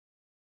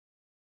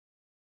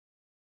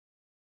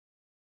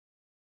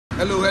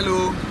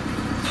Hello.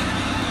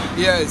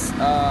 Yes,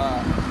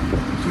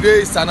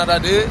 today is another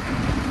day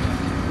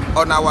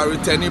on our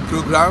returning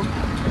program,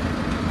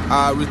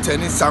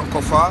 returning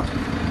Sankofa,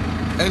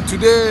 and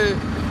today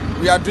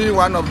we are doing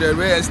one of the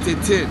real estate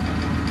thing.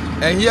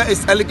 And here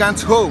is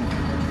Elegant Home.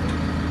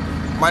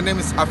 My name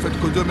is Alfred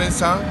Kojo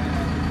Mensah,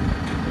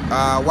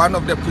 one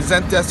of the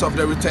presenters of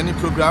the returning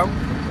program.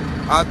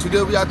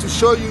 Today we are to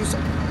show you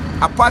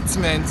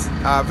apartments,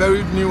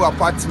 very new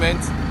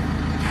apartments.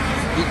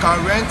 You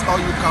can rent or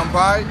you can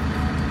buy.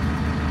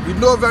 We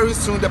know very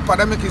soon the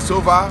pandemic is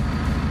over,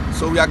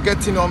 so we are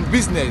getting on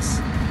business.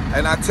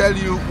 And I tell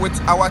you, with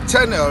our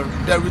channel,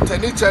 the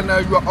returning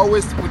channel, you are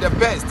always with the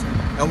best,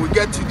 and we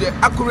get you the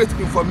accurate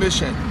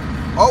information.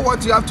 All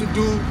what you have to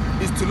do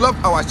is to love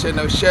our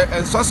channel, share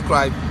and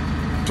subscribe.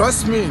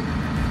 Trust me,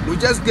 we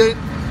just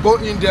go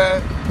in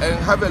there and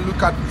have a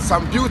look at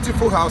some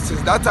beautiful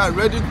houses that are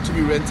ready to be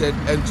rented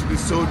and to be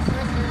sold.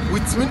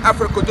 With me,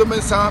 Alfred Kojo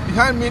Mensah,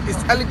 behind me is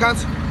Elegant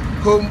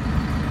Home,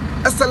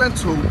 excellent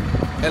home,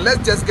 and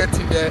let's just get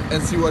in there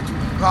and see what we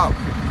have.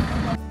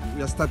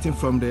 We are starting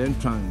from the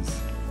entrance.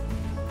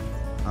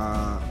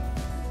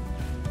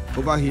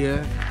 Over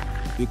here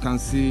you can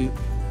see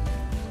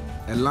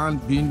a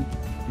land being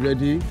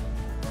ready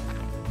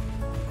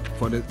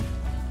for the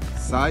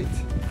site,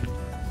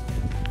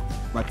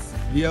 but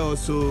here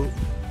also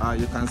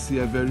you can see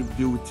a very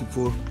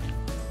beautiful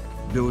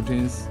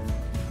buildings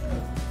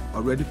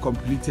already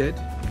completed.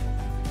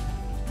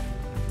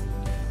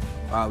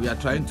 We are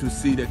trying to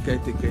see the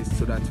caretakers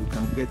so that we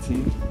can get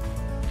in.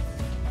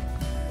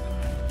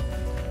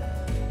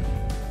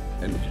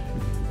 And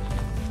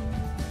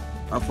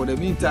for the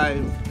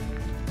meantime,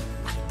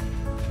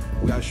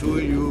 we are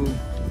showing you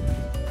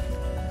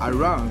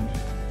around.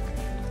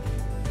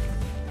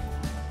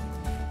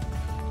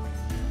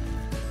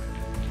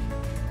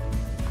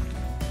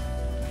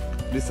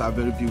 These are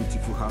very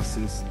beautiful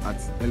houses at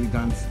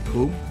Elegant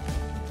Home.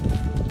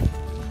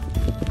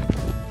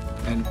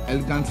 And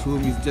Elegant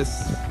Home is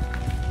just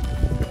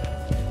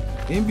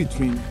in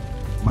between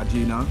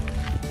Madina,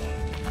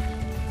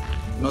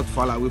 not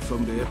far away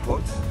from the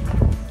airport.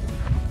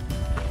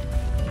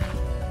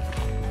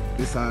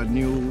 These are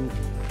new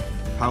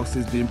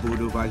houses being built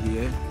over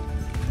here.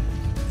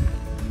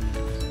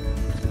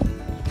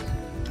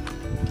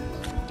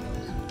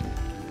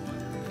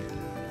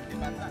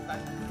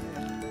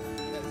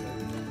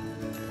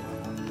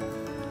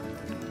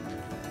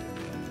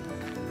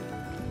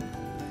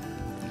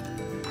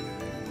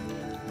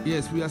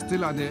 Yes, we are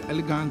still at the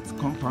Elegant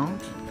compound.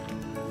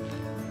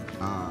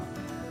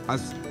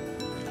 As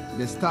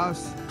the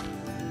staffs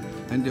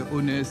and the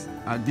owners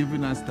are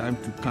giving us time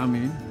to come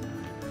in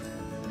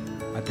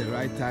at the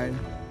right time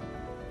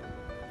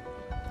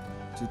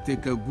to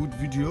take a good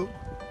video.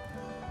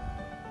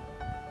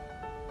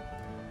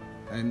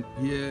 And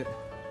here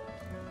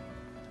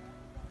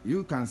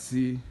you can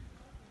see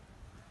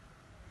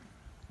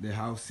the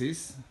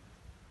houses,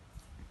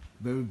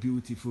 very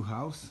beautiful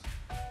house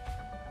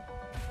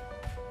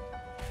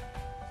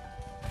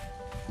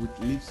with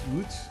leaves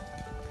roots.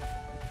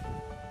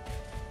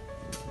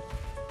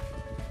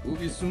 We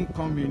will soon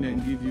come in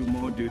and give you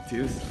more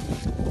details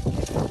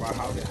about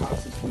how the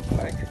houses look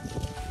like.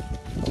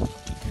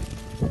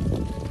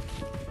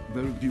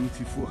 Very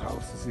beautiful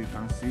houses, you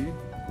can see.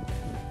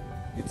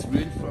 It's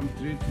ranged from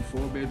 3 to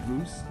 4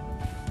 bedrooms.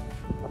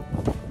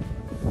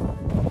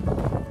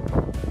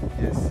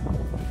 Yes.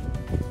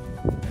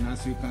 And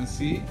as you can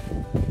see,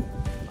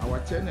 our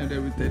channel, the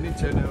returning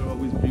channel,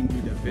 always bring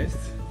you the best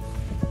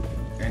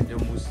and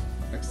the most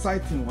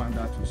exciting one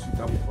that will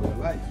suitable for your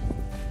life.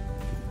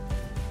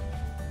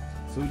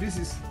 So this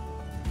is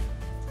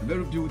a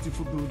very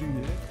beautiful building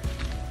here.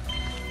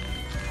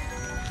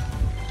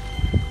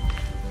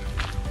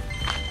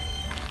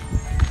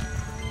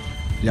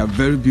 They are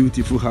very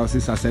beautiful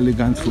houses as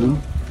Elegant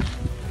Home.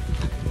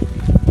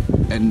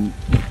 And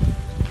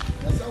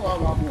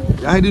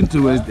they're heading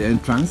towards the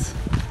entrance.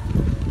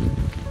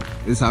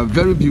 These are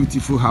very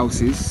beautiful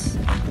houses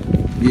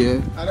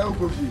here,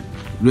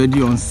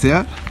 ready on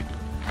sale.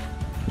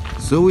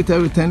 So with the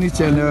returning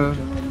channel,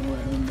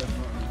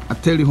 I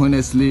tell you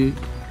honestly,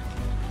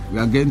 we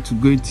are going to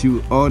give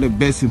you all the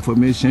best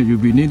information you'll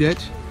be needed.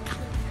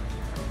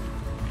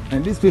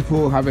 And these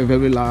people have a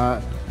very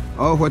large,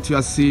 all what you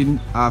are seeing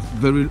are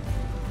very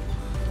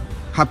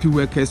happy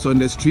workers on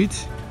the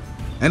street.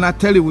 And I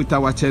tell you, with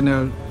our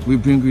channel, we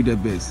bring you the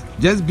best.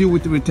 Just be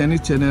with the returning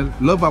channel,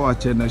 love our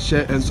channel,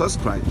 share and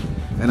subscribe.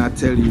 And I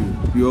tell you,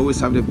 you always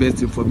have the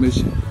best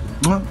information.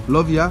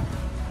 Love ya.